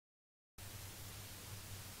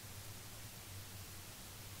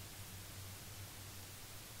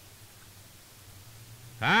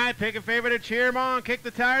All right, pick a favorite to cheer 'em on. Kick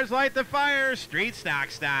the tires, light the fire. Street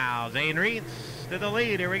stock style. Zane Reitz to the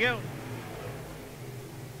lead. Here we go.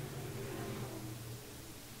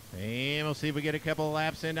 And we'll see if we get a couple of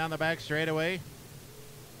laps in down the back straightaway.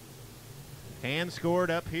 Hand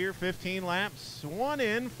scored up here, 15 laps. 1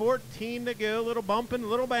 in, 14 to go. Little bumping,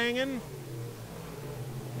 little banging.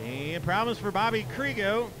 And problems for Bobby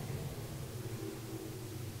Krigo.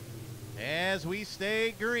 As we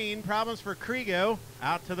stay green, problems for Krigo.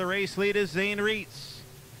 Out to the race lead is Zane Reitz.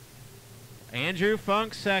 Andrew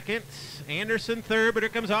Funk second. Anderson third, but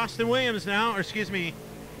here comes Austin Williams now, or excuse me,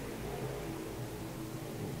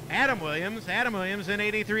 Adam Williams in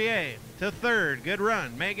 83A to third. Good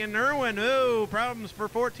run. Megan Irwin. Oh, problems for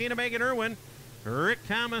 14 of Megan Irwin. Rick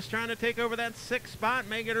Thomas trying to take over that 6th spot.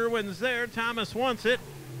 Megan Irwin's there. Thomas wants it.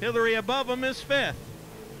 Hillary above him is 5th.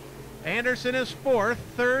 Anderson is 4th.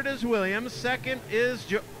 3rd is Williams. 2nd is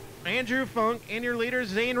Andrew Funk. And your leader,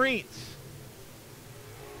 Zane Reitz.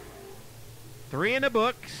 3 in the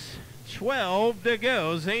books. 12 to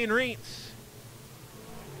go. Zane Reitz.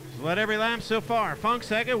 Led every lap so far. Funk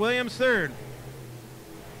 2nd. Williams 3rd.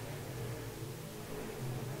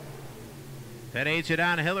 That H it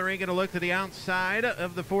on Hillary. Going to look to the outside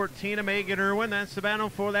of the 14 of Megan Irwin. That's the battle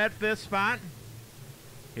for that 5th spot.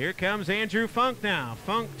 Here comes Andrew Funk now.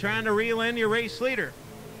 Funk trying to reel in your race leader.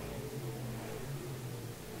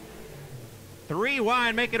 3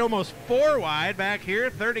 wide, make it almost 4 wide back here,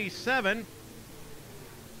 37.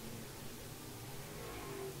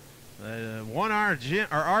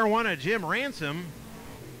 R1 of Jim Ransom.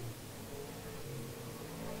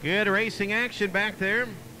 Good racing action back there.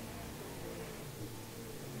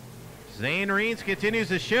 Zane Reitz continues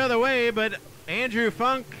to show the way, but Andrew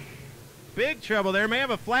Funk, big trouble there. May have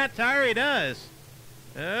a flat tire. He does.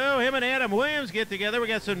 Oh, him and Adam Williams get together. We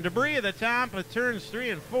got some debris at the top of turns 3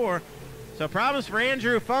 and 4. So problems for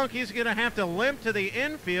Andrew Funk. He's going to have to limp to the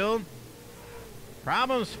infield.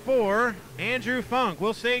 Problems for Andrew Funk.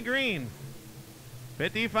 We'll stay green.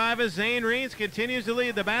 55 is Zane Reitz. Continues to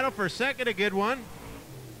lead the battle for 2nd. A good one.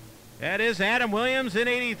 That is Adam Williams in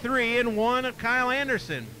 83 and 1 of Kyle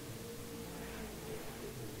Anderson.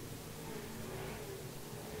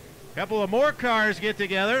 Couple of more cars get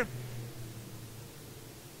together.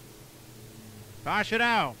 Caution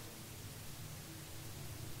out.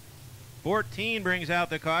 14 brings out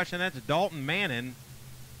the caution. That's Dalton Mannon.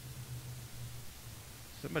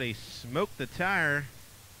 Somebody smoked the tire.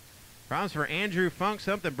 Problems for Andrew Funk.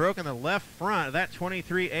 Something broke in the left front of that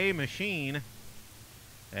 23A machine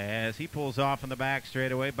as he pulls off in the back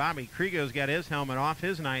straightaway. Bobby Krigo's got his helmet off.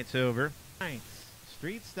 His night's over.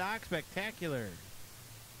 Street stock spectacular.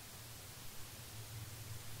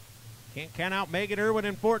 Can't count out Megan Irwin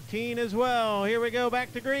in 14 as well. Here we go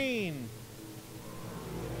back to green.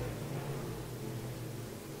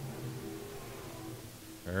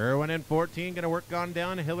 Irwin in 14, going to work on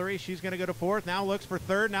down to Hillary. She's going to go to 4th. Now looks for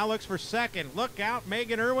 3rd. Now looks for 2nd. Look out,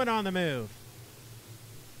 Megan Irwin on the move.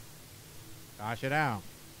 Caution out.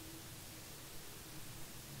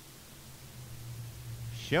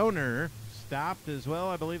 Schoner stopped as well.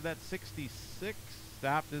 I believe that's 66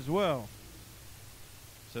 stopped as well.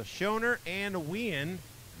 So Schoner and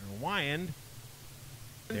Wyand.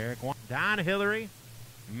 Derek Don Hillary,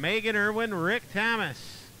 Megan Irwin, Rick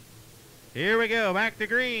Thomas. Here we go, back to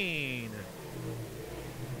green.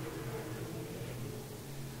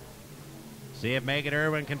 See if Megan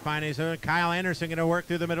Irwin can find his own. Kyle Anderson going to work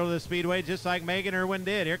through the middle of the speedway just like Megan Irwin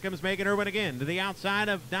did. Here comes Megan Irwin again to the outside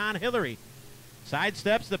of Don Hillary.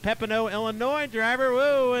 Sidesteps the Pepino, Illinois driver.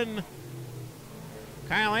 Whoa, and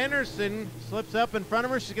Kyle Anderson slips up in front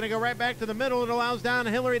of her. She's going to go right back to the middle. It allows Don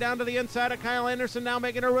Hillary down to the inside of Kyle Anderson. Now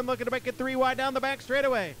Megan Irwin looking to make it 3 wide down the back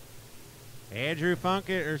straightaway. Andrew Funk,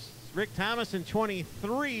 or Rick Thomas in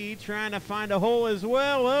 23 trying to find a hole as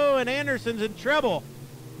well. Oh, and Anderson's in trouble.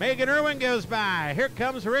 Megan Irwin goes by. Here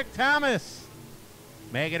comes Rick Thomas.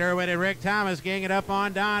 Megan Irwin and Rick Thomas ganging up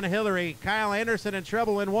on Don Hillary. Kyle Anderson in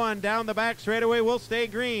trouble in 1. Down the back straightaway, we'll stay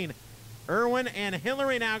green. Irwin and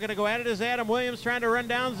Hillary now going to go at it as Adam Williams trying to run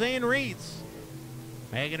down Zane Reitz.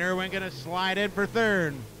 Megan Irwin going to slide in for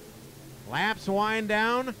 3rd. Laps wind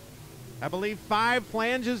down. I believe 5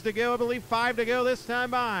 flanges to go. I believe 5 to go this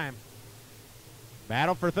time by.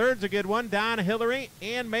 Battle for 3rd's a good one. Don Hillary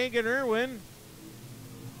and Megan Irwin.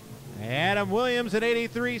 Adam Williams at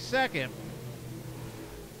 83 2nd.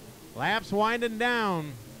 Laps winding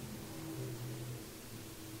down.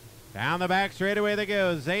 Down the back straightaway they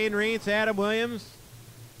go. Zane Reitz, Adam Williams.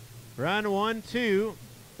 Run 1, 2.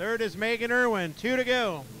 3rd is Megan Irwin. 2 to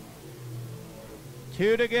go.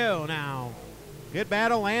 2 to go now. Good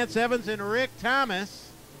battle, Lance Evans and Rick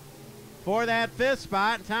Thomas. for that 5th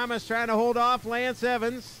spot. Thomas trying to hold off Lance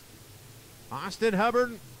Evans. Austin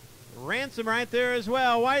Hubbard, Ransom right there as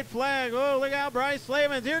well. White flag. Oh, look out, Bryce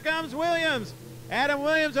Slavens. Here comes Williams. Adam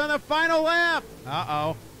Williams on the final lap.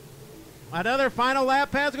 Uh-oh. Another final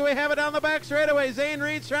lap pass. We have it on the back straightaway. Zane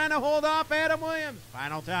Reed's trying to hold off Adam Williams.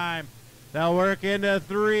 Final time. They'll work into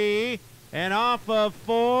 3 and off of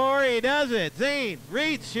 4. He does it. Zane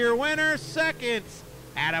Reed's your winner. 2nd.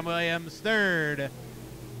 Adam Williams 3rd.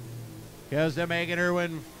 Goes to Megan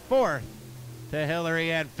Irwin 4th. To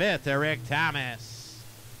Hillary and 5th to Rick Thomas.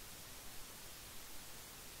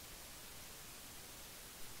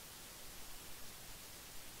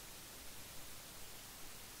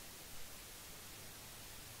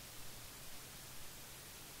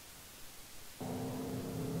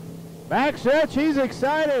 Backstretch, he's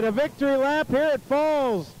excited. A victory lap here at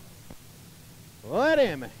Falls. Let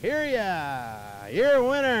him hear ya. Your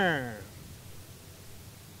winner,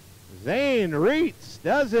 Zane Reitz,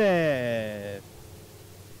 does it.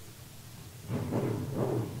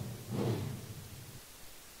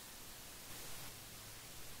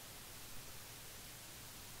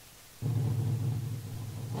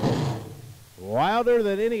 Wilder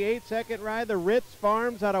than any 8-second ride. The Ritz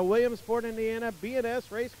Farms out of Williamsport, Indiana. B&S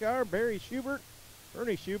race car. Barry Schubert.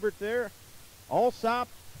 Ernie Schubert there. Allsop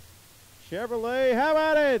Chevrolet. How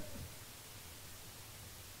about it?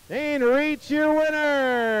 Zane Reitz, your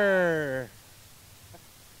winner.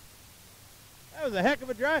 That was a heck of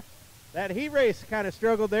a drive. That heat race kind of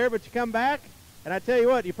struggled there, but you come back, and I tell you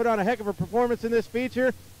what, you put on a heck of a performance in this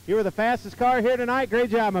feature. You were the fastest car here tonight. Great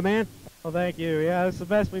job, my man. Well, thank you. Yeah, it's the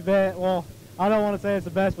best we've been. Well, I don't want to say it's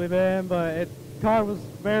the best we've been, but car was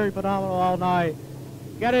very phenomenal all night.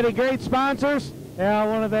 Got any great sponsors? Yeah, I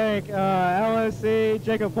want to thank LSC,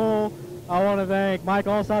 Jacob Poole. I want to thank Mike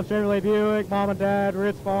Allsop, Chevrolet Buick, Mom and Dad,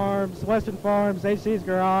 Ritz Farms, Western Farms, HC's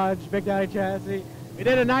Garage, Big Daddy Chassis. You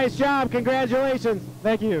did a nice job. Congratulations.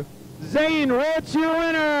 Thank you. Zane Reitz, your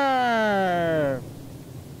winner.